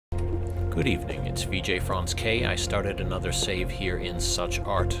Good evening, it's VJ Franz K. I started another save here in Such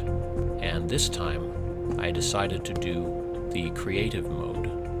Art, and this time I decided to do the creative mode,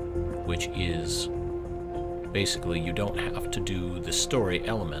 which is basically you don't have to do the story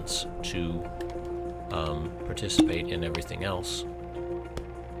elements to participate in everything else.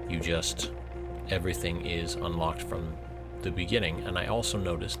 You just, everything is unlocked from the beginning. And I also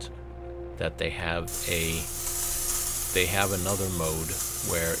noticed that they have another mode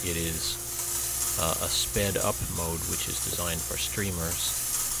where it is a sped up mode, which is designed for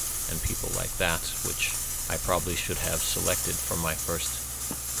streamers and people like that, which I probably should have selected from my first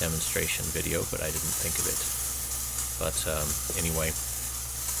demonstration video, but I didn't think of it. But anyway,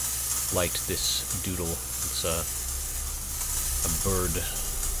 liked this doodle. It's a bird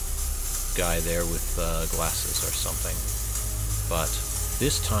guy there with glasses or something. But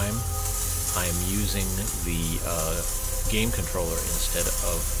this time I'm using the game controller instead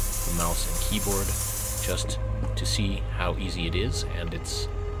of the mouse and keyboard, just to see how easy it is, and it's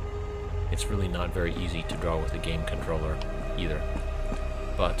really not very easy to draw with a game controller either.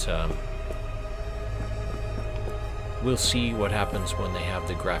 But we'll see what happens when they have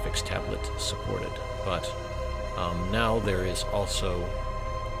the graphics tablet supported. But now there is also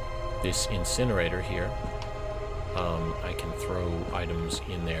this incinerator here. I can throw items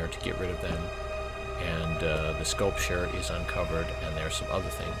in there to get rid of them, and the sculpture is uncovered, and there are some other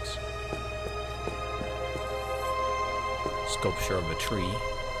things. Sculpture of a tree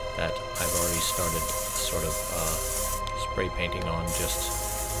that I've already started sort of spray painting on just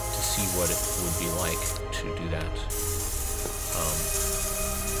to see what it would be like to do that.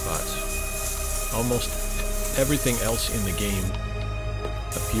 But almost everything else in the game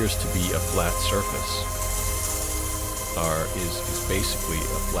appears to be a flat surface. Is basically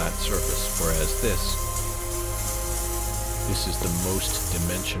a flat surface, whereas this is the most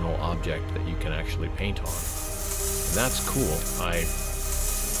dimensional object that you can actually paint on. And that's cool.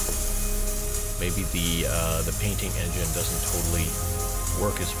 Maybe the painting engine doesn't totally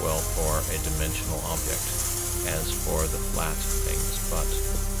work as well for a dimensional object as for the flat things,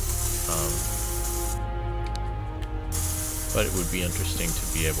 but it would be interesting to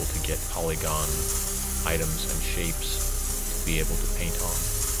be able to get polygon items and shapes to be able to paint on.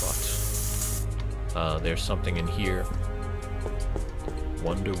 But there's something in here.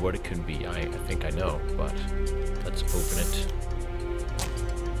 Wonder what it could be. I think I know, but let's open it.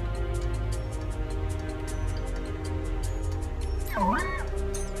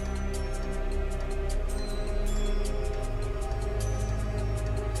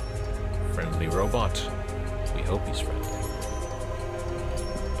 Friendly robot. We hope he's friendly.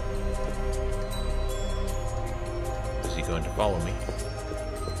 Is he going to follow me?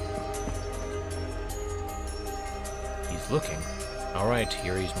 He's looking. Alright,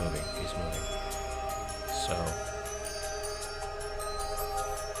 here he's moving. He's moving. So,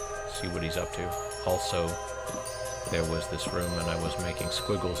 see what he's up to. Also, there was this room and I was making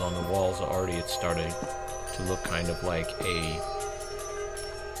squiggles on the walls. Already it started to look kind of like the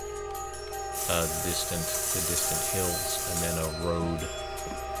distant hills, and then a road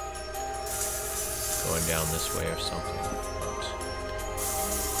going down this way or something. But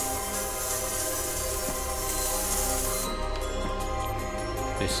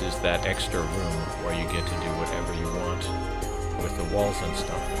this is that extra room where you get to do whatever you want with the walls and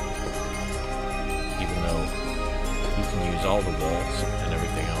stuff. Even though you can use all the walls and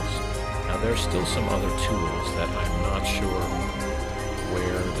everything else. Now there's still some other tools that I'm not sure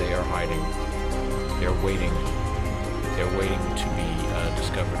where they are hiding. They're waiting to be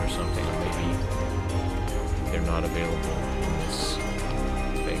discovered or something, or maybe they're not available in this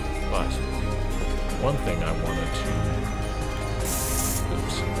thing. But one thing I wanted to...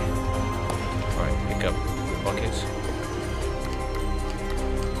 Oops. Alright, pick up the bucket.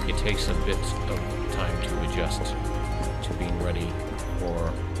 It takes a bit of time to adjust to being ready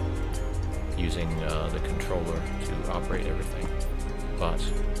for using the controller to operate everything. But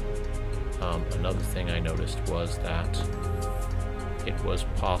another thing I noticed was that it was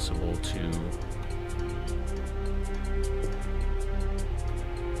possible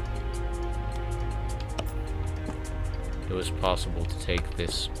to take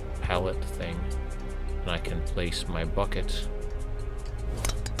this pallet thing and I can place my bucket.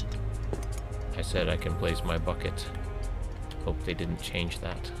 I said I can place my bucket. Hope they didn't change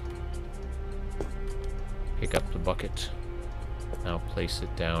that. Pick up the bucket. Now place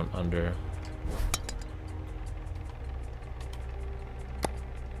it down under.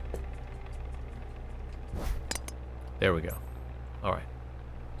 There we go. Alright.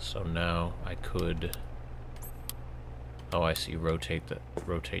 So now I could Oh, I see. Rotate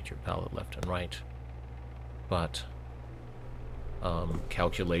your palette left and right. But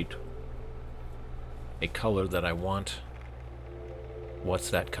calculate a color that I want. What's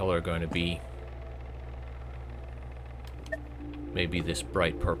that color going to be? Maybe this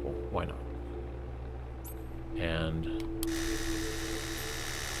bright purple. Why not? And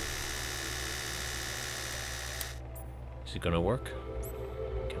is it going to work?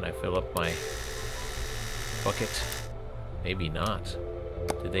 Can I fill up my bucket? Maybe not.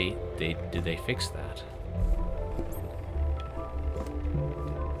 Did they fix that?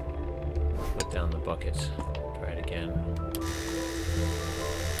 Put down the bucket. Try it again.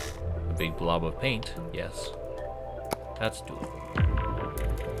 A big blob of paint. Yes. That's doable.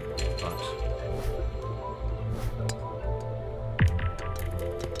 But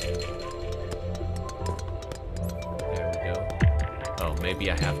there we go. Oh,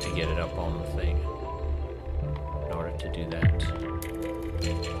 maybe I have to get it up on the thing. In order to do that.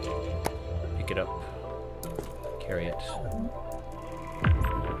 Pick it up. Carry it.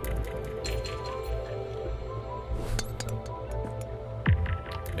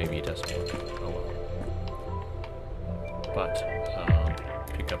 Maybe it doesn't work. Oh well. But,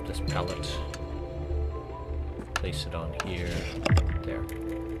 pick up this palette. Place it on here. There.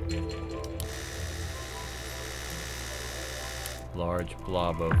 Large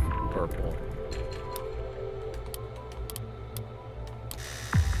blob of purple.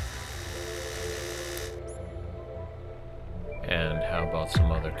 And how about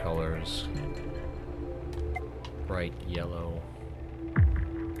some other colors? Bright yellow.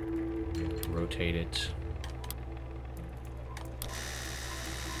 Rotate it.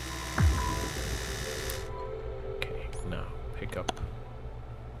 Okay, now pick up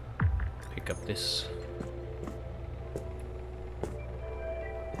this.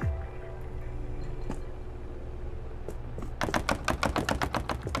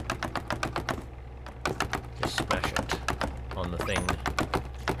 Just smash it on the thing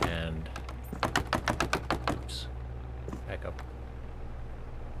and oops, back up.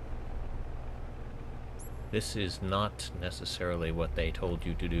 This is not necessarily what they told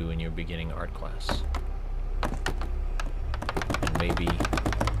you to do in your beginning art class. And maybe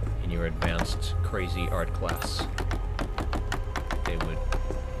in your advanced crazy art class, they would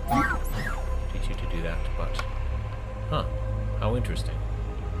teach you to do that, but huh, how interesting.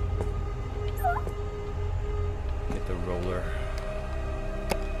 Get the roller.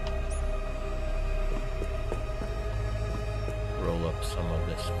 Roll up some of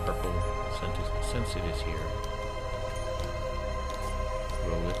this purple since it is here.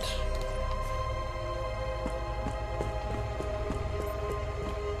 Roll it.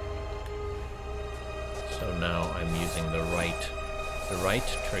 So now I'm using the right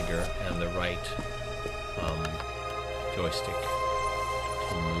trigger and the right joystick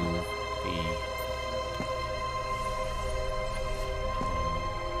to move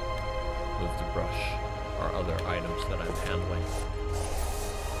the brush or other items that I'm handling.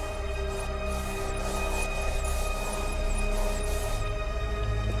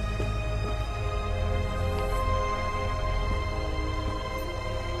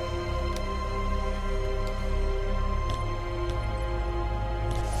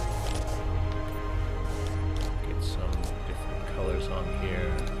 On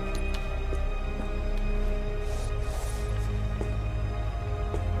here.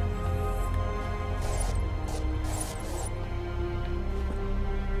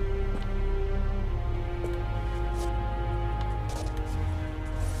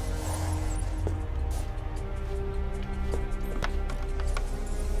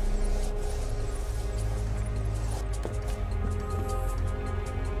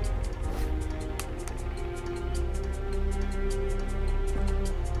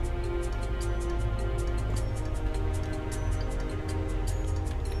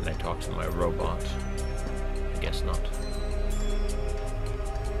 Talk to my robot. I guess not.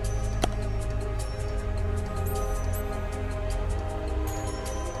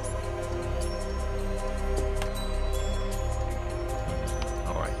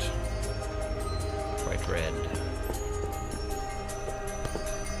 All right. Bright red.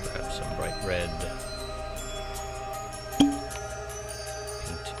 Grab some bright red.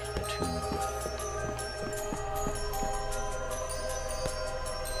 Paint in a tube.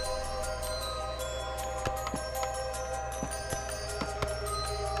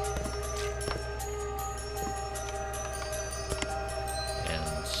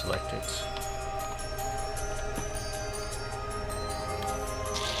 Select it.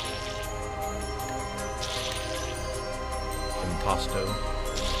 Impasto,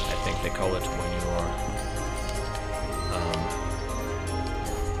 I think they call it when you are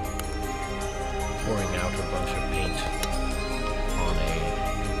pouring out a bunch of paint on a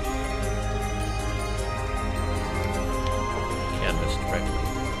canvas directly.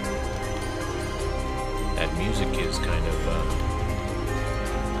 That music is kind of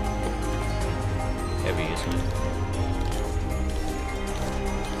heavy, isn't it?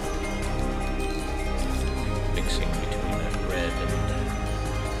 Mixing between that red and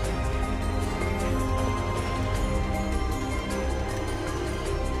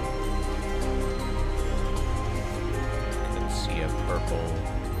purple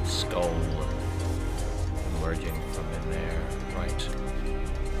skull emerging from in there, right?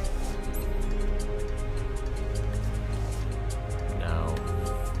 Now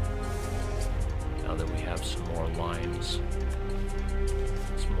that we have some more lines,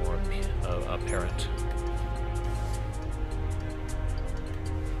 it's more apparent.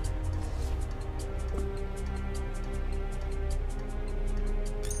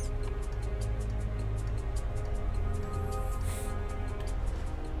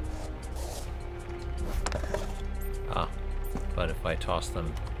 But if I toss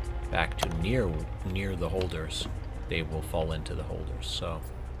them back to near the holders, they will fall into the holders. So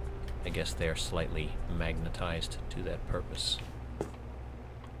I guess they are slightly magnetized to that purpose.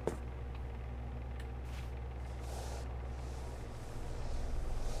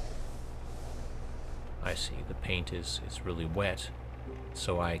 I see the paint is really wet,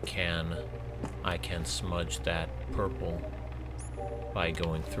 so I can smudge that purple by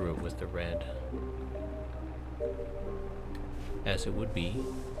going through it with the red. As it would be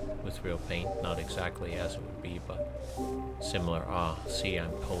with real paint, not exactly as it would be, but similar. Ah, see,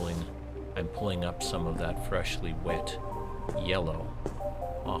 I'm pulling up some of that freshly wet yellow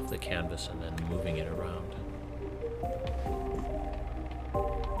off the canvas and then moving it around.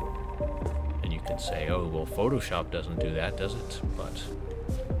 And you could say, oh, well, Photoshop doesn't do that, does it? But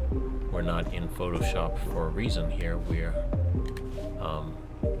we're not in Photoshop for a reason here. We're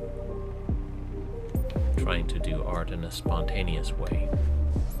trying to do art in a spontaneous way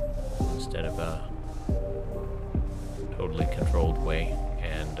instead of a totally controlled way,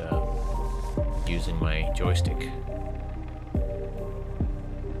 and using my joystick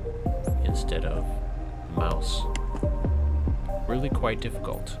instead of mouse. Really quite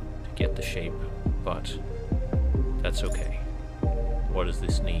difficult to get the shape, but that's okay. What does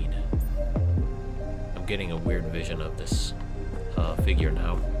this need? I'm getting a weird vision of this figure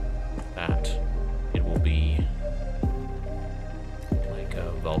now, that it will be like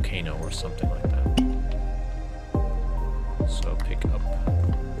a volcano or something like that. So pick up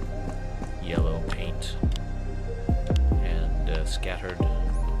yellow paint and scattered.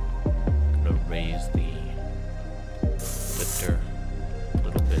 I'm gonna raise the lifter a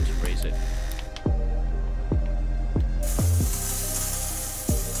little bit, raise it.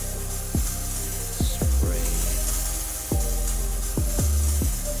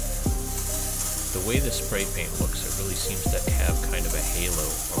 The way the spray paint looks, it really seems to have kind of a halo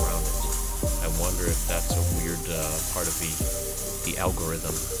around it. I wonder if that's a weird part of the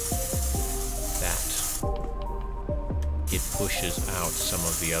algorithm, that it pushes out some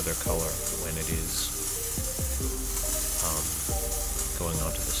of the other color when it is going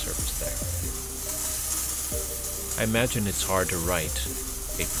onto the surface there. I imagine it's hard to write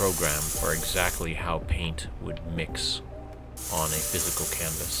a program for exactly how paint would mix on a physical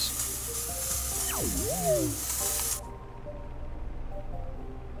canvas.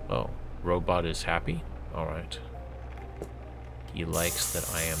 Oh, robot is happy? Alright. He likes that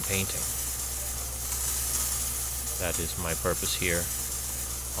I am painting. That is my purpose here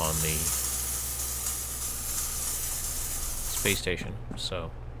on the space station,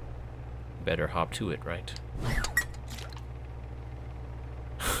 so better hop to it, right?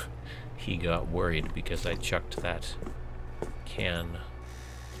 He got worried because I chucked that can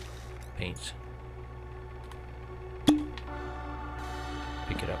paint.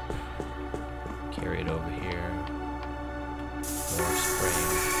 Pick it up, carry it over here, more spraying.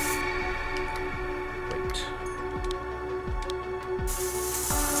 Great.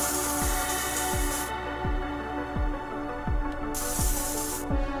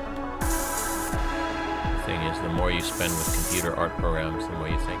 The thing is, the more you spend with computer art programs, the more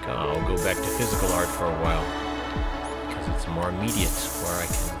you think, oh, I'll go back to physical art for a while, because it's more immediate, where I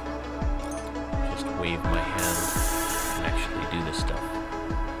can just wave my hand and actually do this stuff.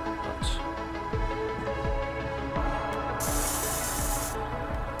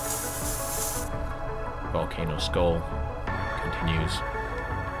 Volcano skull continues.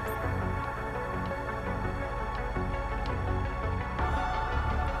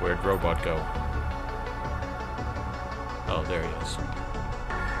 Where'd robot go? Oh, there he is.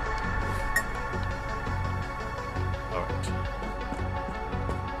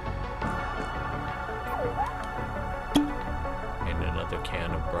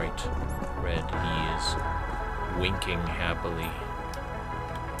 is winking happily.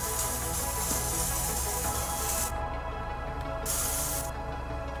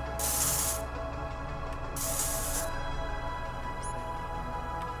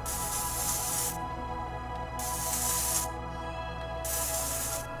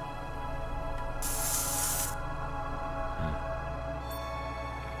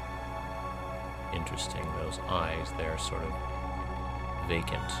 Interesting, those eyes, they're sort of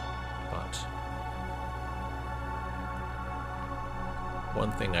vacant, but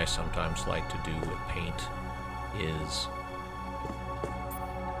one thing I sometimes like to do with paint is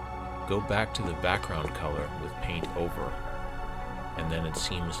go back to the background color with paint over, and then it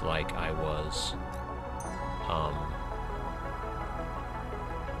seems like I was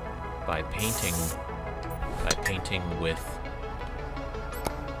by painting with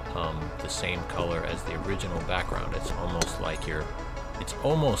the same color as the original background. It's almost like you're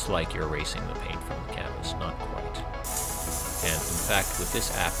erasing the paint from the canvas, not quite. And in fact, with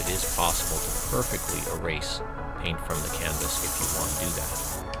this app, it is possible to perfectly erase paint from the canvas if you want to do that.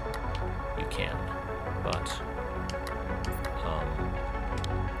 You can, but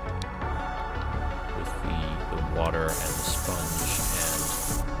with the water and the sponge,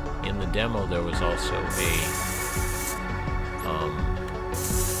 and in the demo there was also a thing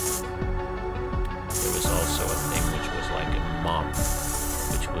which was like a mop,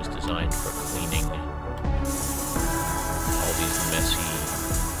 which was designed for cleaning all these messy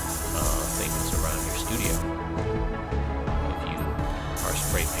things around your studio. If you are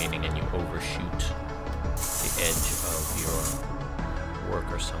spray painting and you overshoot the edge of your work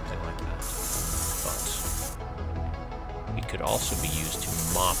or something like that. But it could also be used to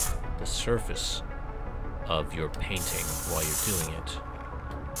mop the surface of your painting while you're doing it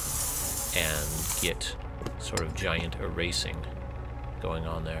and get sort of giant erasing going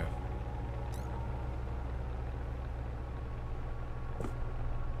on there.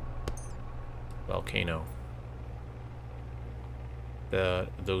 Volcano.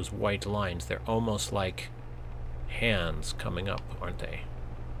 Those white lines, they're almost like hands coming up, aren't they?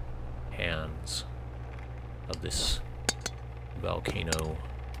 Hands of this volcano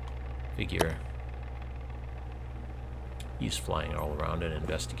figure. He's flying all around and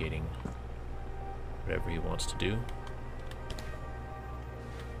investigating whatever he wants to do.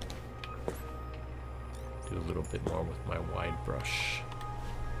 Do a little bit more with my wide brush.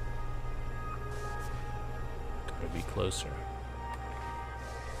 Gotta be closer.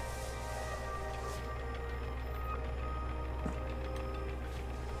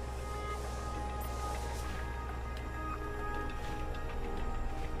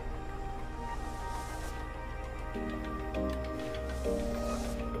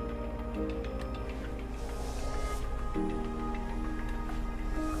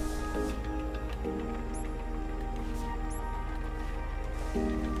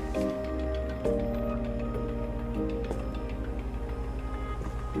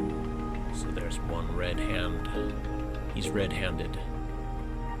 So there's one red hand. He's red-handed.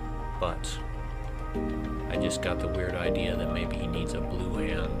 But I just got the weird idea that maybe he needs a blue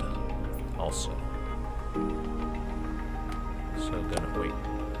hand also. So I'm gonna wait.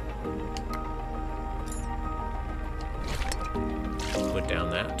 Put down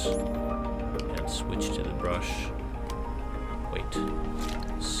that and switch to the brush. Wait.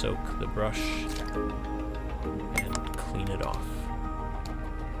 Soak the brush and clean it off.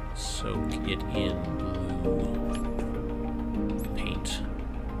 Soak it in blue paint.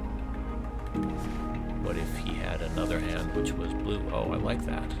 What if he had another hand which was blue? Oh, I like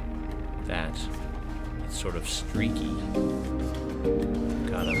that. It's sort of streaky.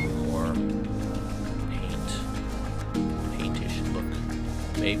 Got a more paintish look.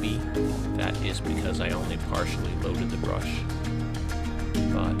 Maybe that is because I only partially loaded the brush,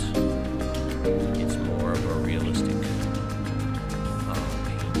 but it's more of a realistic paint look.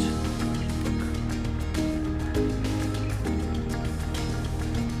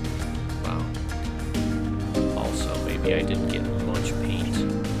 Wow. Also, maybe I didn't get much paint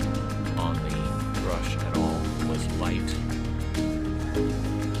on the brush at all. It was light.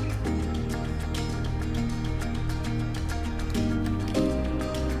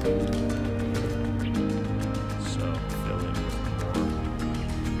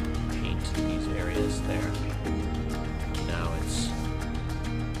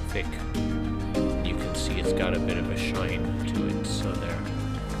 Thick. You can see it's got a bit of a shine to it, so they're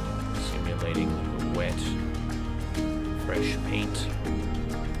simulating wet, fresh paint,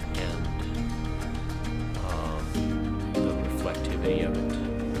 and the reflectivity of it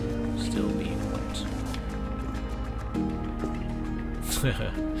still being wet.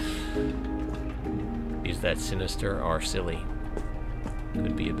 Is that sinister or silly?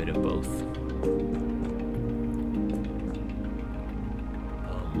 Could be a bit of both.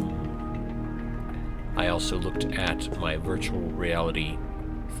 I also looked at my virtual reality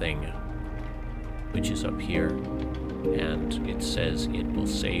thing, which is up here, and it says it will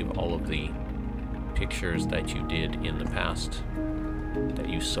save all of the pictures that you did in the past that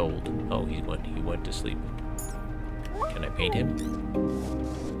you sold. Oh, he went to sleep. Can I paint him?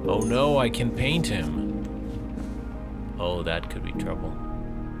 Oh no, I can paint him! Oh, that could be trouble.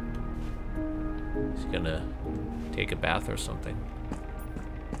 He's gonna take a bath or something.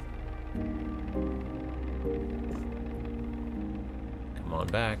 Come on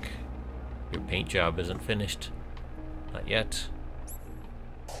back. Your paint job isn't finished. Not yet.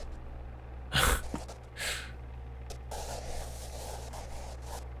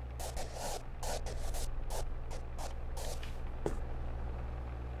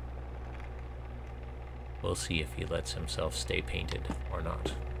 We'll see if he lets himself stay painted or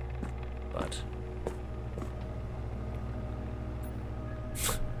not. But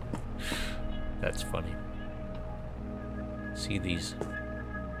that's funny. See these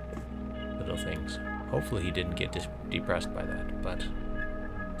little things. Hopefully he didn't get depressed by that, but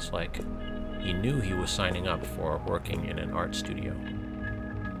it's like he knew he was signing up for working in an art studio,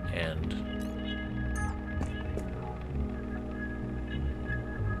 and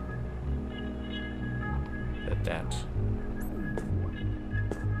that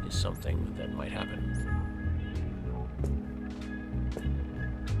is something that might happen.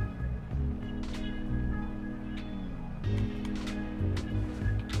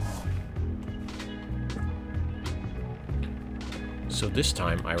 So this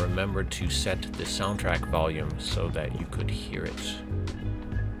time I remembered to set the soundtrack volume so that you could hear it.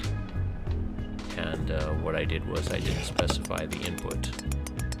 And what I did was I didn't specify the input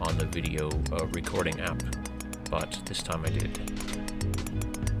on the video recording app, but this time I did.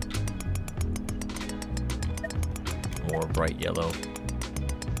 More bright yellow.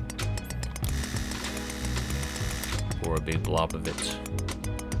 Or a big blob of it.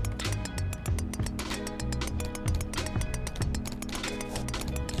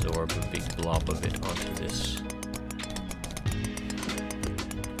 Absorb a big blob of it onto this.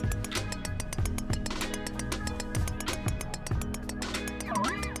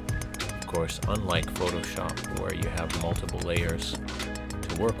 Of course, unlike Photoshop, where you have multiple layers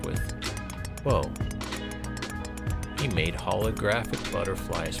to work with, whoa, he made holographic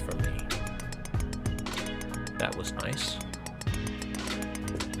butterflies for me. That was nice.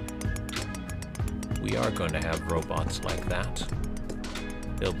 We are going to have robots like that.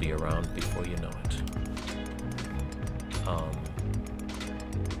 They'll be around before you know it.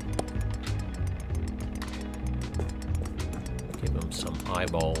 Give him some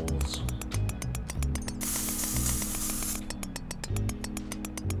eyeballs.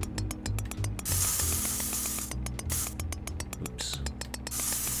 Oops.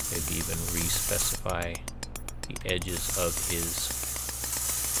 Maybe even re-specify the edges of his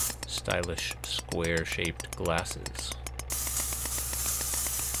stylish square-shaped glasses.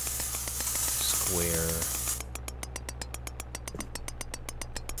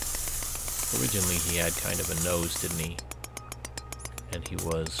 Originally he had kind of a nose, didn't he? And he's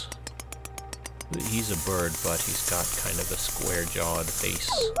a bird, but he's got kind of a square-jawed face,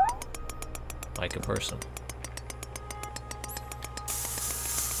 like a person.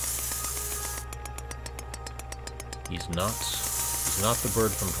 He's not the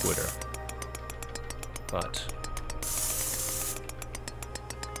bird from Twitter, but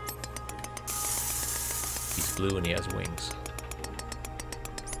he's blue and he has wings.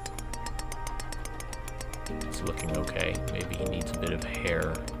 It's looking okay. Maybe he needs a bit of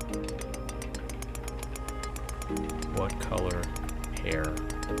hair. What color hair?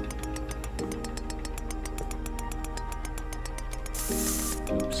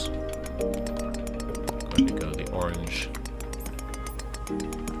 Oops. Going to go the orange.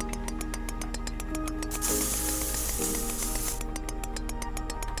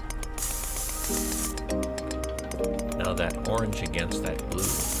 Now that orange against that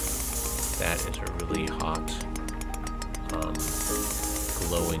blue, that is a really hot,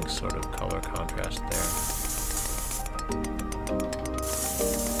 glowing sort of color contrast there.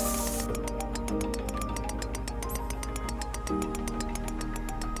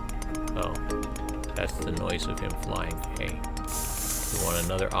 Oh, that's the noise of him flying. Hey, you want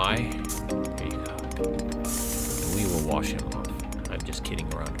another eye? There you go. And we will wash him off. I'm just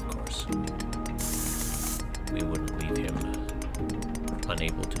kidding around, of course. We wouldn't leave him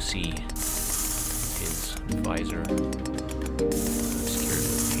unable to see his visor obscured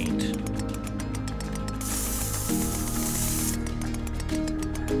with paint.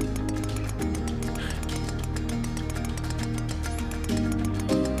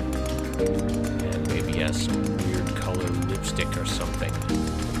 has some weird color lipstick or something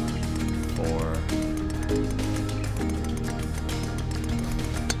for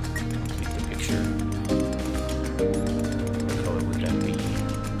complete the picture. What color would that be?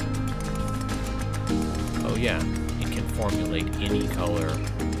 Oh yeah, it can formulate any color.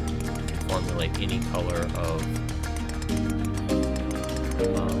 It can formulate any color of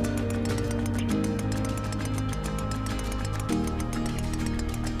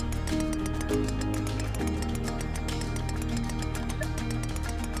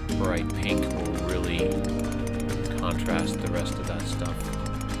bright pink will really contrast the rest of that stuff.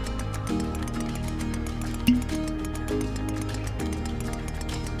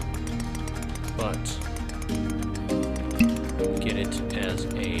 But get it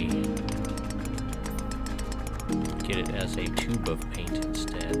as a tube of paint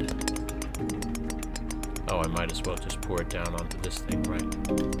instead. Oh, I might as well just pour it down onto this thing, right?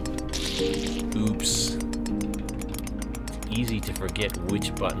 Oops. Easy to forget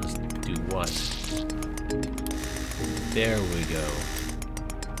which buttons do what. There we go.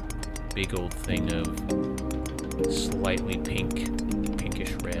 Big old thing of slightly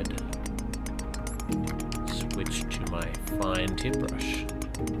pinkish red. Switch to my fine tip brush.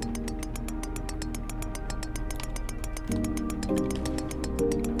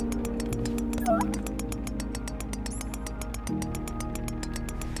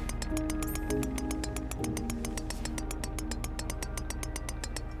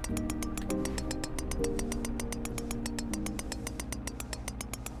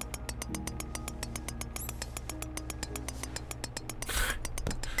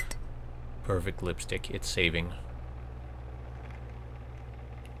 Perfect lipstick, it's saving.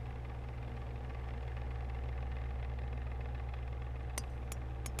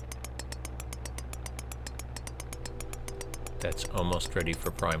 That's almost ready for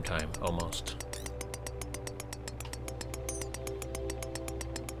prime time, almost.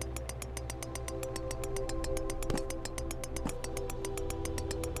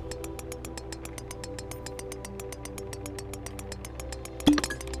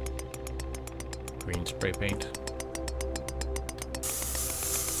 Green spray paint.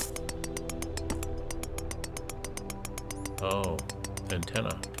 Oh,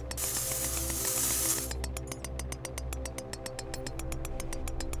 antenna.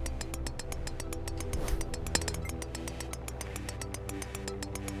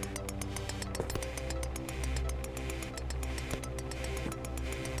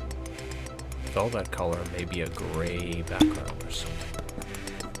 With all that color, maybe a gray background or something.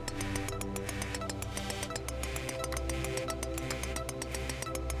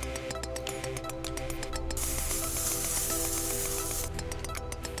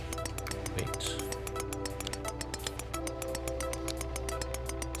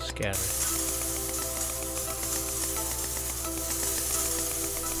 Scatter.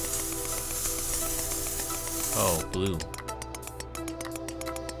 Oh, blue.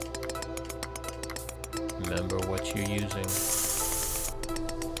 Remember what you're using.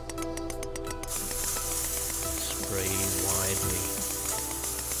 Spray widely.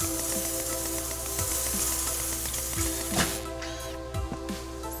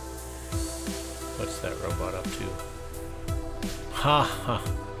 What's that robot up to? Ha ha!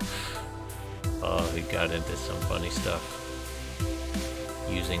 Oh, he got into some funny stuff.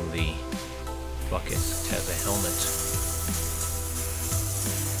 Using the buckets as a helmet.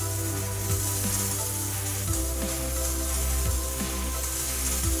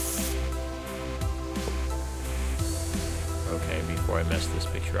 Okay, before I mess this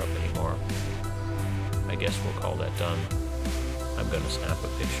picture up anymore, I guess we'll call that done. I'm gonna snap a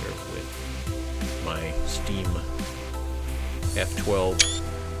picture with my Steam F12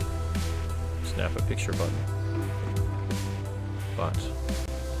 snap a picture button, but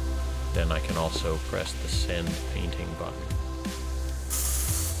then I can also press the send painting button.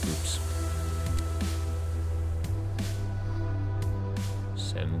 Oops.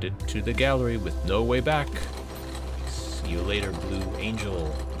 Send it to the gallery with no way back. See you later, Blue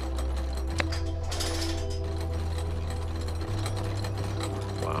Angel.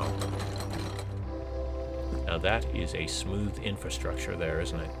 Wow. Now that is a smooth infrastructure there,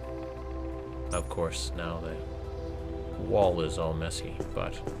 isn't it? Of course, now the wall is all messy,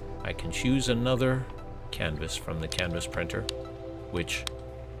 but I can choose another canvas from the canvas printer, which,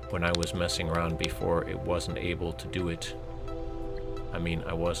 when I was messing around before, it wasn't able to do it. I mean,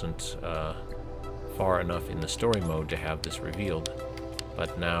 I wasn't far enough in the story mode to have this revealed,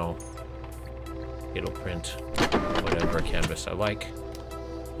 but now it'll print whatever canvas I like,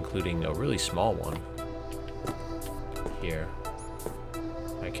 including a really small one. Here,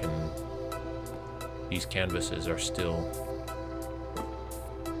 I can These canvases are still...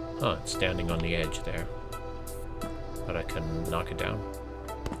 Huh, it's standing on the edge there. But I can knock it down.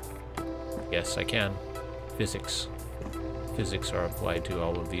 Yes, I can. Physics. Physics are applied to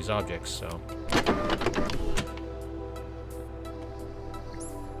all of these objects, so...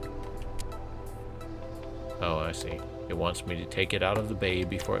 Oh, I see. It wants me to take it out of the bay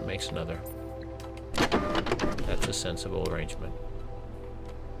before it makes another. That's a sensible arrangement.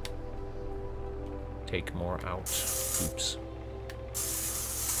 Take more out. Oops.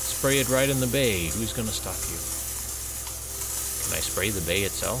 Spray it right in the bay. Who's gonna stop you? Can I spray the bay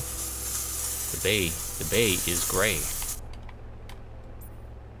itself? The bay is gray.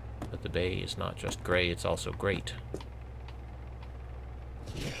 But the bay is not just gray, it's also great.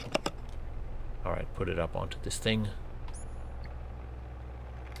 Alright, put it up onto this thing.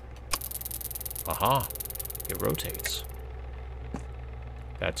 Aha! It rotates.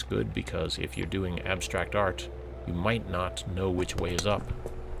 That's good, because if you're doing abstract art, you might not know which way is up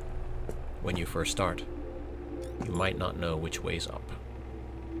when you first start. You might not know which way's up.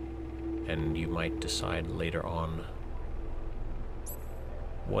 And you might decide later on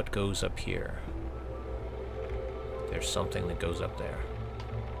what goes up here. There's something that goes up there.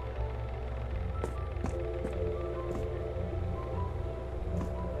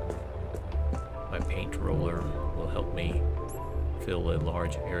 My paint roller will help me fill a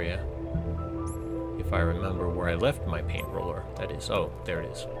large area. If I remember where I left my paint roller, that is. Oh, there it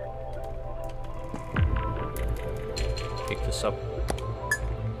is. Pick this up.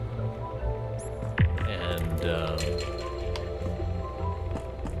 And,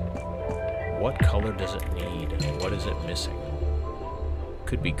 what color does it need? What is it missing?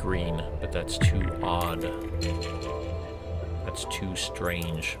 Could be green, but that's too odd. That's too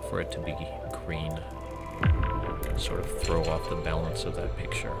strange for it to be green. Sort of throw off the balance of that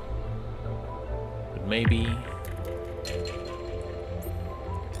picture. But maybe...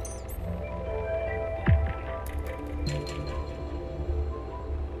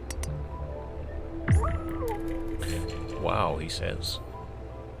 Wow, he says.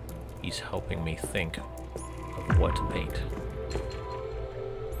 He's helping me think of what to paint.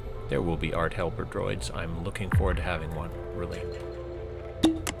 There will be art helper droids. I'm looking forward to having one, really.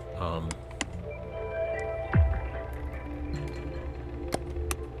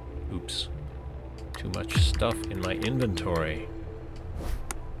 Oops. Too much stuff in my inventory.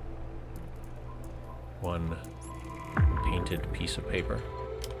 One painted piece of paper.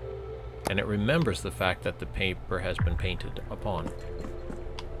 And it remembers the fact that the paper has been painted upon.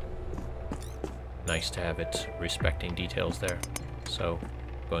 Nice to have it respecting details there. So,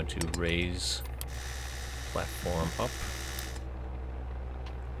 I'm going to raise platform up.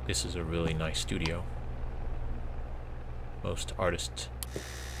 This is a really nice studio. Most artists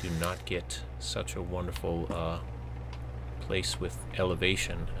do not get such a wonderful place with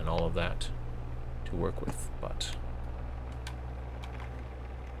elevation and all of that to work with, but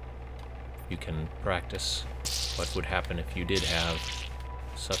you can practice what would happen if you did have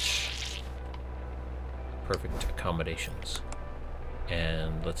such perfect accommodations.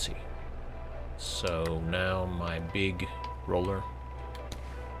 And let's see. So now my big roller.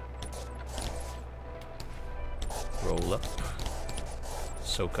 Roll up.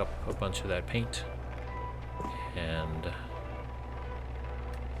 Soak up a bunch of that paint. And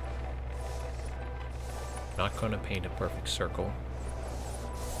not going to paint a perfect circle.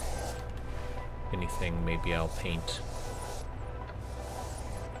 Anything, maybe I'll paint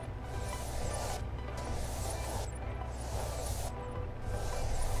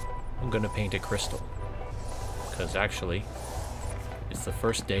I'm gonna paint a crystal, because actually it's the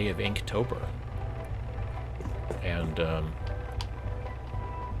first day of Inktober, and the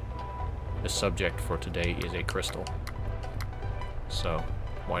subject for today is a crystal, so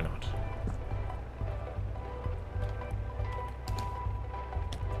why not?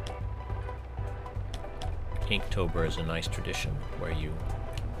 Inktober is a nice tradition where you...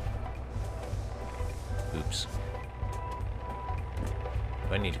 Oops.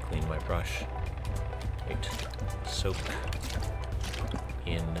 I need to clean my brush. Wait. Soak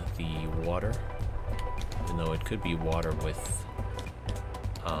in the water. Even though it could be water with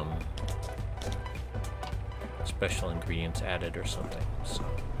special ingredients added or something. So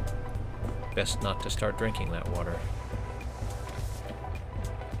best not to start drinking that water.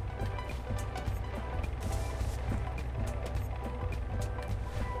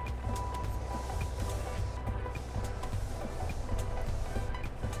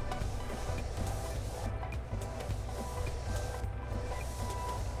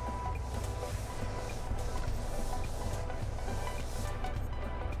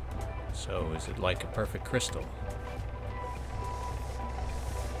 So, is it like a perfect crystal?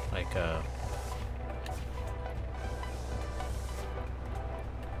 Like a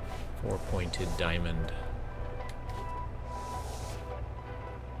four-pointed diamond?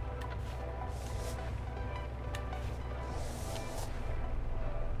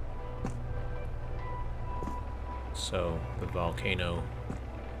 So, the volcano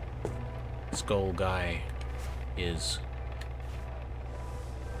skull guy is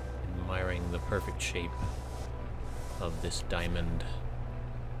admiring the perfect shape of this diamond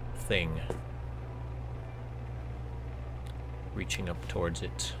thing, reaching up towards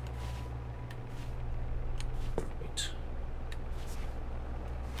it. Wait.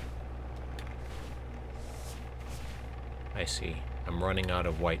 I see. I'm running out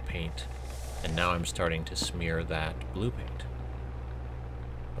of white paint, and now I'm starting to smear that blue paint.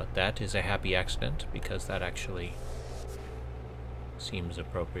 But that is a happy accident, because that actually seems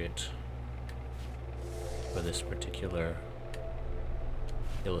appropriate for this particular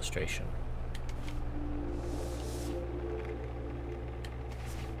illustration.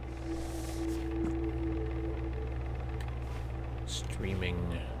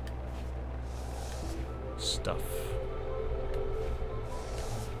 Streaming stuff.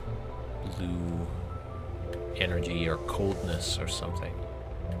 Blue energy or coldness or something.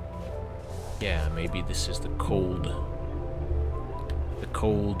 Yeah, maybe this is the cold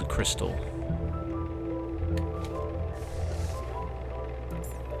crystal.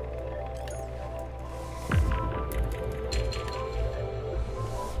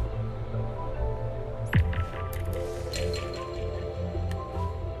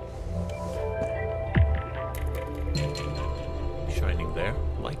 Shining there,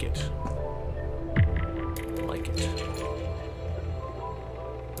 like it. Like it.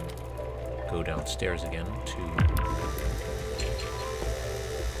 Go downstairs again to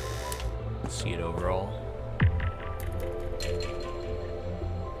see it overall.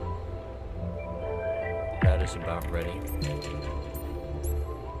 That is about ready.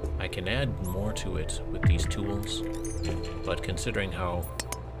 I can add more to it with these tools, but considering how...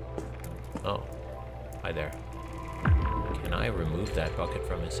 Oh, hi there. Can I remove that bucket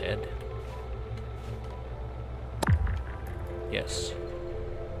from his head? Yes.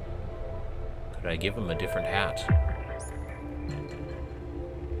 Could I give him a different hat?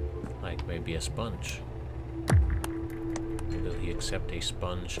 Like maybe a sponge? Will he accept a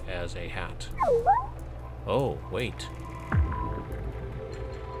sponge as a hat? Oh, wait.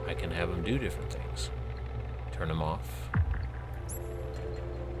 I can have him do different things. Turn him off.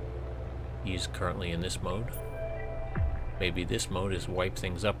 He's currently in this mode. Maybe this mode is wipe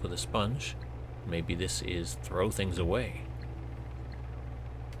things up with a sponge. Maybe this is throw things away.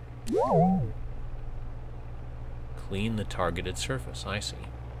 Clean the targeted surface, I see.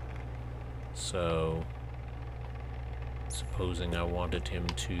 So, supposing I wanted him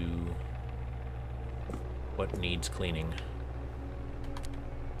to... What needs cleaning?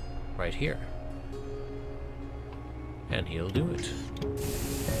 Right here. And he'll do it.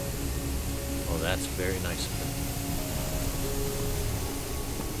 Oh, that's very nice of him.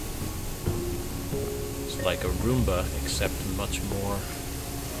 It's like a Roomba, except much more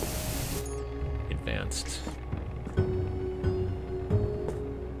advanced.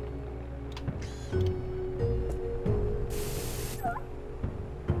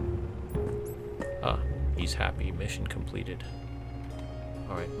 Ah, he's happy. Mission completed.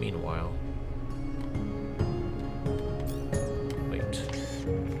 Alright, meanwhile... Wait.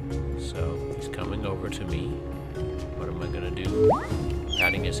 So, he's coming over to me. What am I gonna do?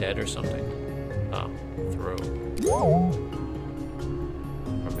 Patting his head or something? Ah, throw.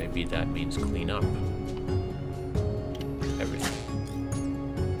 Or maybe that means clean up everything.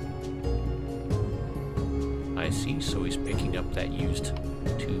 I see, so he's picking up that used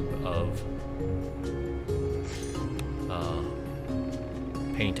tube of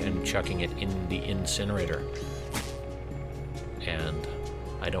paint and chucking it in the incinerator. And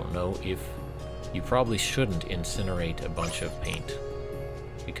I don't know if... You probably shouldn't incinerate a bunch of paint,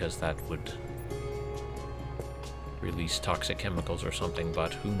 because that would release toxic chemicals or something,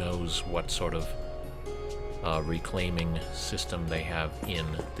 but who knows what sort of reclaiming system they have in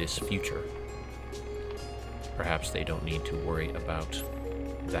this future. Perhaps they don't need to worry about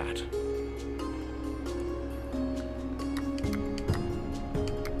that.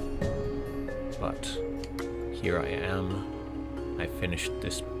 But here I am. I finished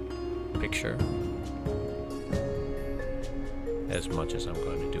this picture as much as I'm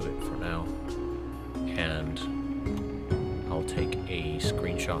going to do it for now, and I'll take a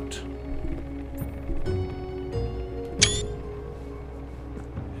screenshot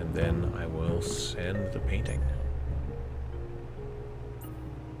and And then I will send the painting.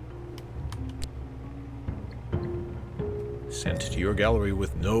 Sent to your gallery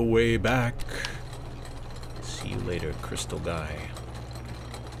with no way back. See you later, Crystal Guy.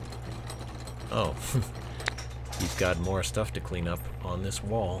 Oh, he's got more stuff to clean up on this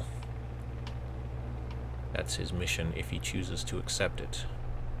wall. That's his mission if he chooses to accept it.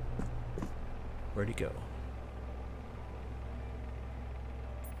 Where'd he go?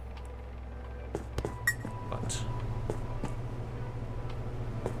 But...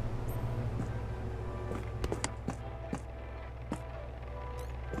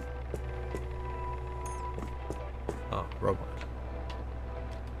 oh, robot.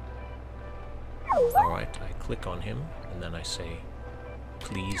 Alright, I click on him, and then I say,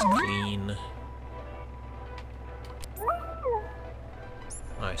 please clean...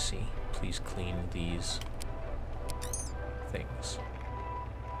 I see. Please clean these things.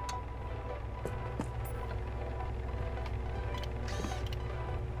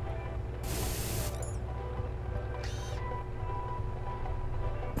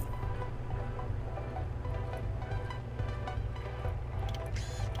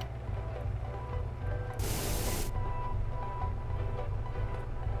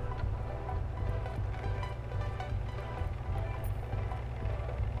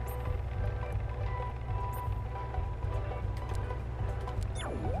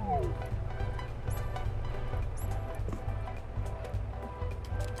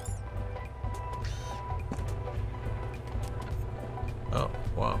 Oh,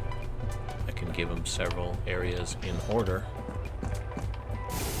 wow. I can give him several areas in order.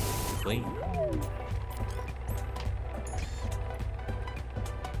 Clean.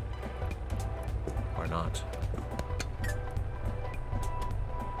 Or not.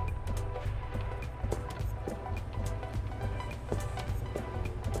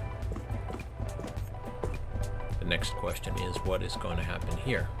 The next question is, what is going to happen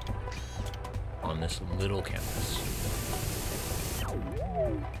here on this little canvas?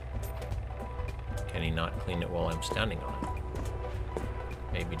 Can he not clean it while I'm standing on it?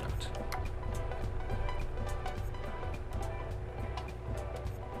 Maybe not.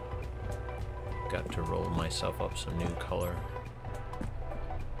 Got to roll myself up some new color.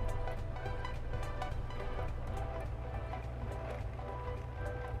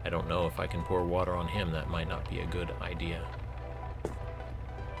 I don't know if I can pour water on him. That might not be a good idea.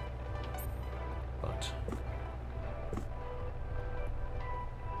 But...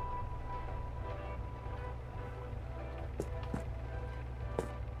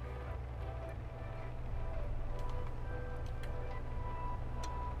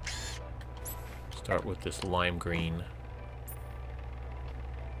 start with this lime green.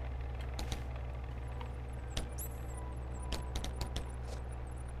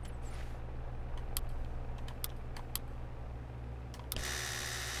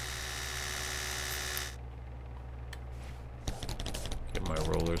 Get my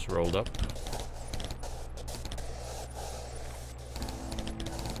rollers rolled up.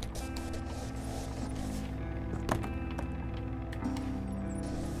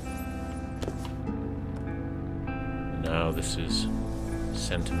 Now this is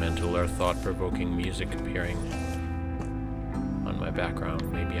sentimental or thought-provoking music appearing on my background.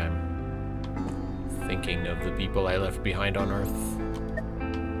 Maybe I'm thinking of the people I left behind on Earth.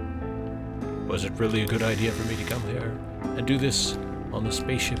 Was it really a good idea for me to come there and do this on the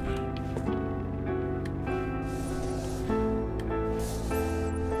spaceship?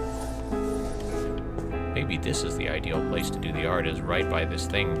 Maybe this is the ideal place to do the art, is right by this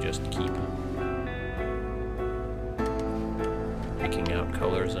thing. Just keep picking out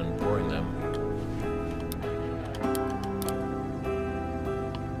colors and pouring them.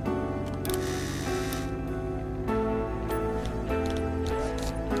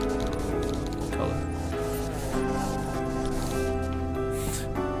 Color.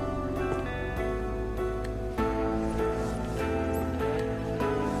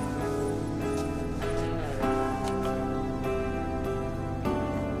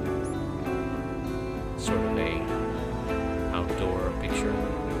 Sort of a outdoor picture.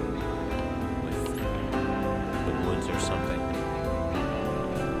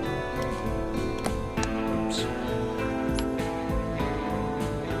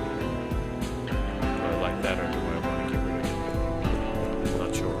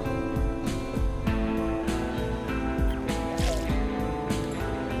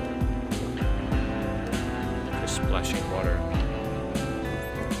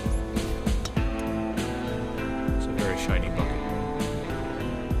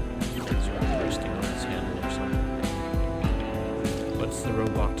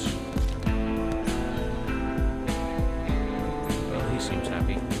 robot. Well, he seems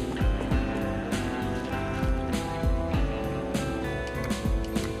happy.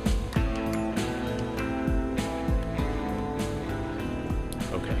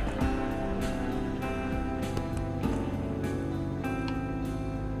 Okay.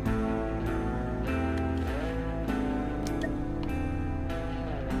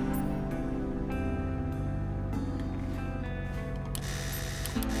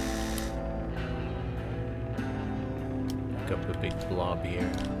 Pick up a big blob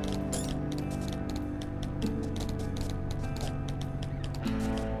here.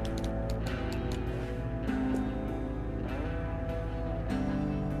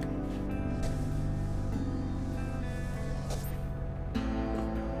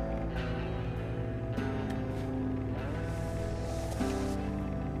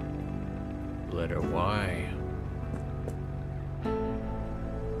 Letter Y.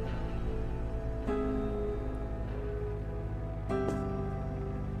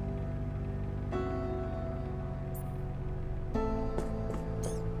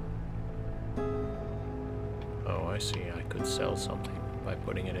 Oh, I see. I could sell something by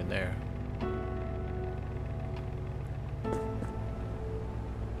putting it in there.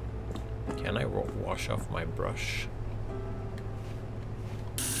 Can I wash off my brush?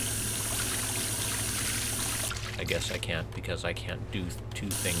 I guess I can't, because I can't do two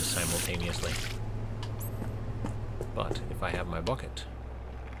things simultaneously. But if I have my bucket,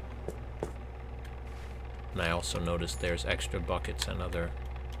 and I also noticed there's extra buckets and other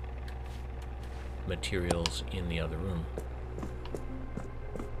materials in the other room.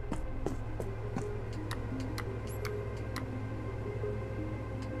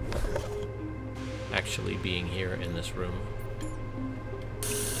 Actually being here in this room,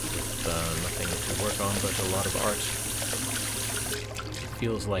 nothing to work on but a lot of art. It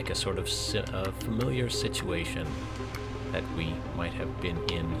feels like a sort of a familiar situation that we might have been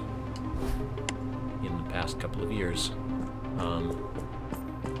in the past couple of years.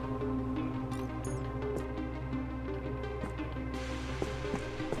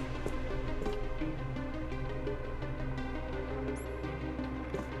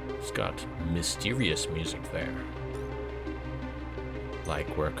 It's got mysterious music there.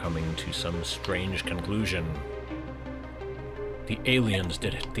 Like we're coming to some strange conclusion. The aliens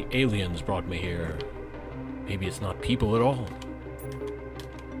did it. The aliens brought me here. Maybe it's not people at all.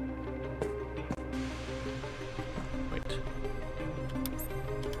 Wait.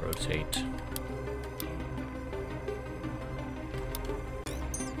 Rotate.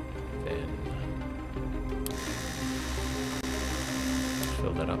 Then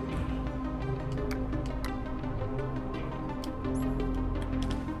fill that up.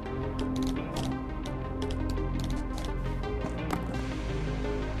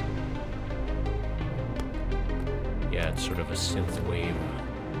 Yeah, it's sort of a synthwave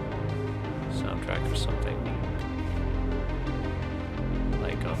soundtrack or something.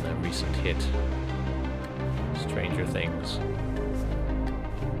 Like on the recent hit Stranger Things,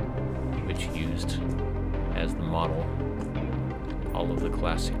 which used as the model all of the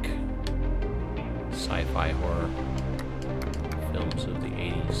classic sci-fi horror films of the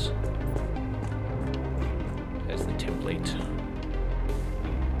 80s as the template.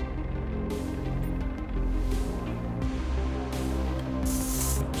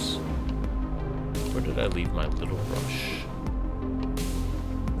 Where did I leave my little brush?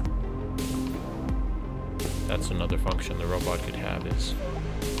 That's another function the robot could have, is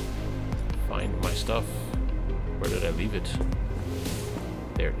find my stuff. Where did I leave it?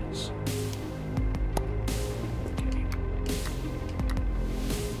 There it is. Okay.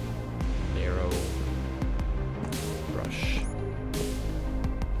 Narrow brush.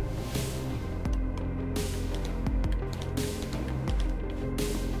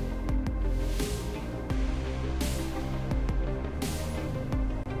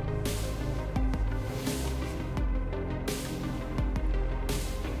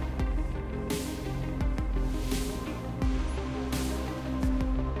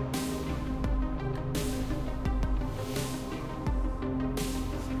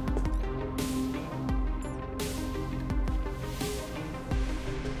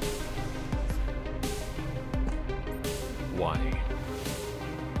 Y.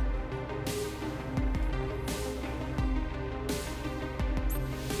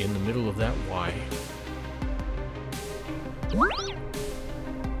 In the middle of that Y,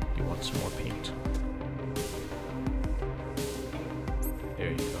 you want some more paint.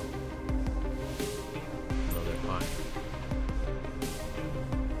 There you go. Another I.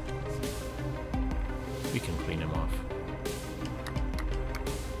 We can clean him off.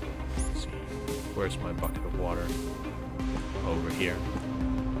 Where's my bucket of water? Over here.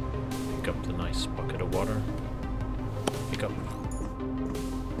 Pick up the nice bucket of water. Pick up.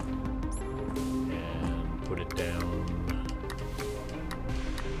 And put it down.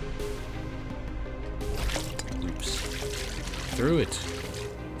 Oops. Threw it.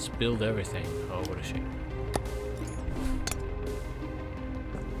 Spilled everything. Oh, what a shame.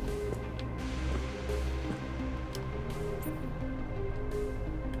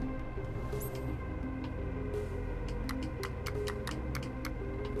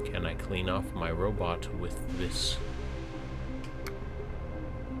 Can I clean off my robot with this?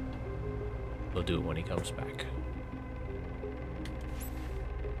 We'll do it when he comes back.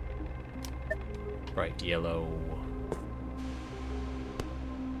 Bright yellow.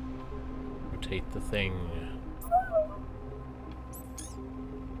 Rotate the thing.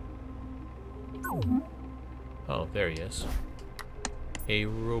 Oh, there he is. Hey,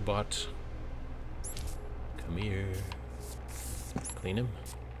 robot. Come here. Clean him.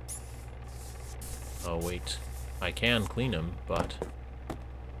 Oh, wait. I can clean him, but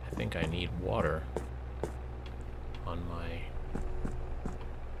I think I need water on my...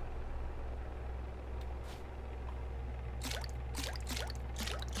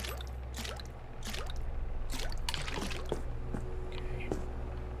 Okay.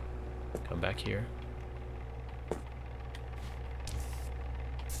 Come back here.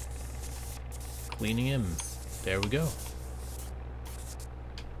 Cleaning him. There we go.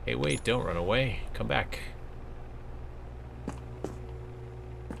 Hey, wait, don't run away. Come back.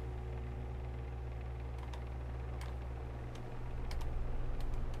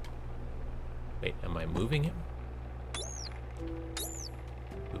 Wait, am I moving him?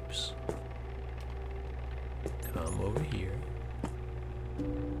 Oops. Come over here.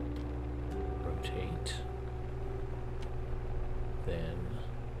 Rotate. Then...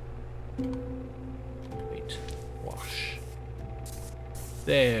 Wait. Wash.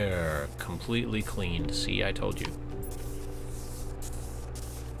 There, completely cleaned. See, I told you.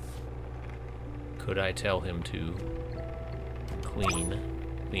 Could I tell him to clean?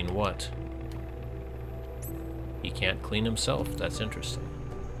 Clean what? He can't clean himself. That's interesting.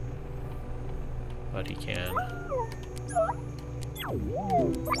 But he can.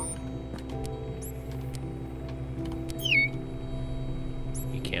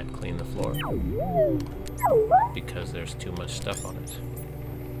 He can't clean the floor because there's too much stuff on it.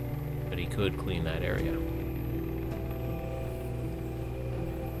 But he could clean that area.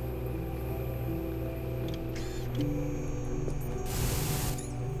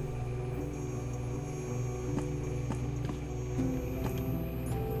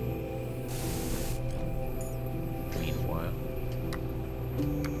 Meanwhile,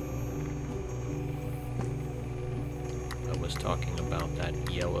 I was talking about that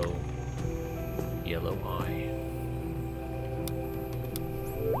yellow eye.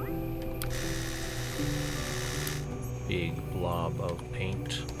 Big blob of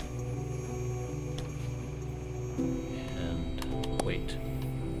paint. And wait.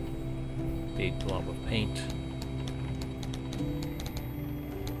 Big blob of paint.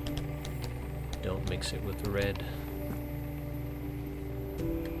 Don't mix it with the red.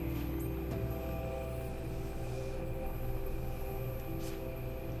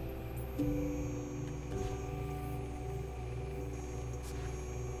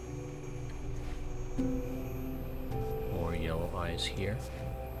 Here.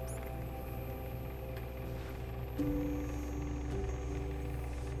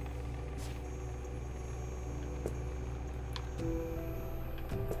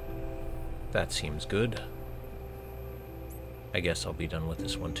 That seems good. I guess I'll be done with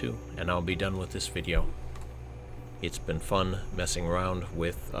this one too, and I'll be done with this video. It's been fun messing around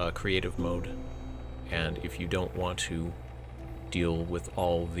with creative mode, and if you don't want to deal with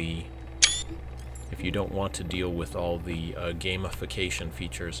all the gamification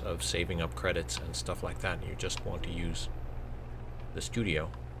features of saving up credits and stuff like that, and you just want to use the studio,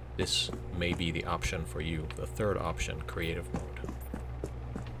 this may be the option for you. The third option, creative mode.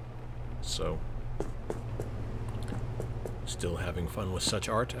 So, still having fun with such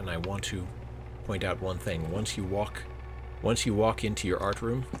art, and I want to point out one thing. Once you walk into your art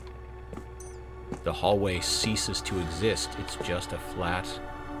room, the hallway ceases to exist. It's just a flat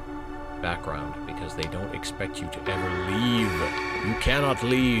background, because they don't expect you to ever leave. You cannot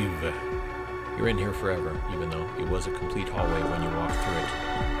leave. You're in here forever, even though it was a complete hallway when you walked through it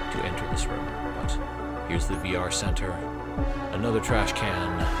to enter this room. But here's the VR center. Another trash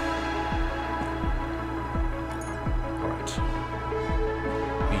can. Alright.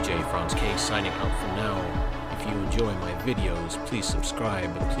 BJ Franz K signing out for now. if you enjoy my videos, please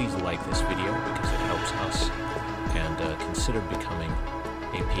subscribe, please like this video because it helps us, and consider becoming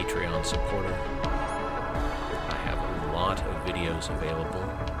a Patreon supporter. I have a lot of videos available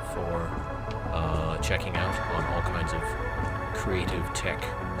for checking out on all kinds of creative tech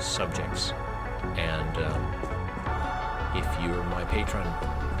subjects, and if you're my patron,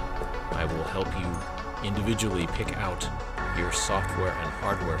 I will help you individually pick out your software and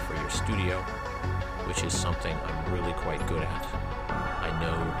hardware for your studio, which is something I'm really quite good at. I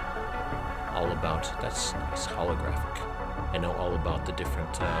know all about, that's holographic. I know all about the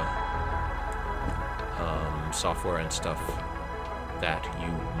different software and stuff that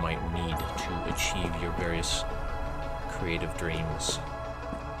you might need to achieve your various creative dreams,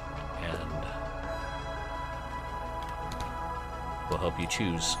 and will help you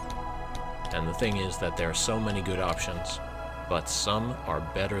choose. And the thing is that there are so many good options, but some are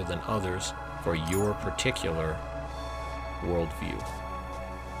better than others for your particular worldview,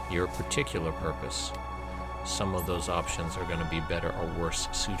 your particular purpose. Some of those options are going to be better or worse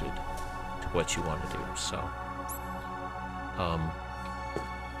suited to what you want to do. So,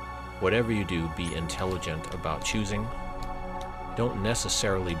 whatever you do, be intelligent about choosing. Don't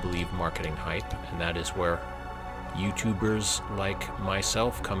necessarily believe marketing hype, and that is where YouTubers like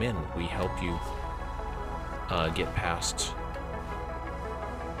myself come in. We help you get past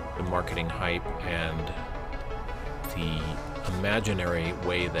the marketing hype and the imaginary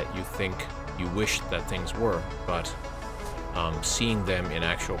way that you think you wish that things were, but seeing them in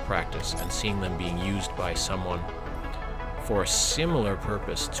actual practice and seeing them being used by someone for a similar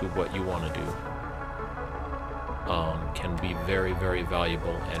purpose to what you want to do can be very, very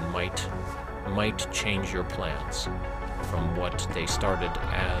valuable, and might change your plans from what they started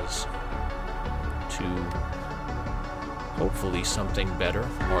as to hopefully something better,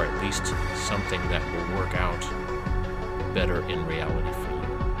 or at least something that will work out better in reality for you.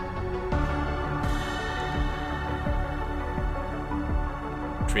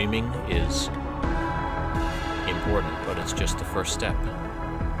 Dreaming is important, but it's just the first step.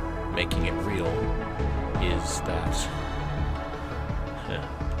 Making it real is that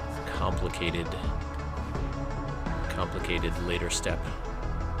complicated later step.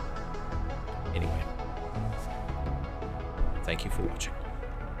 Anyway, thank you for watching.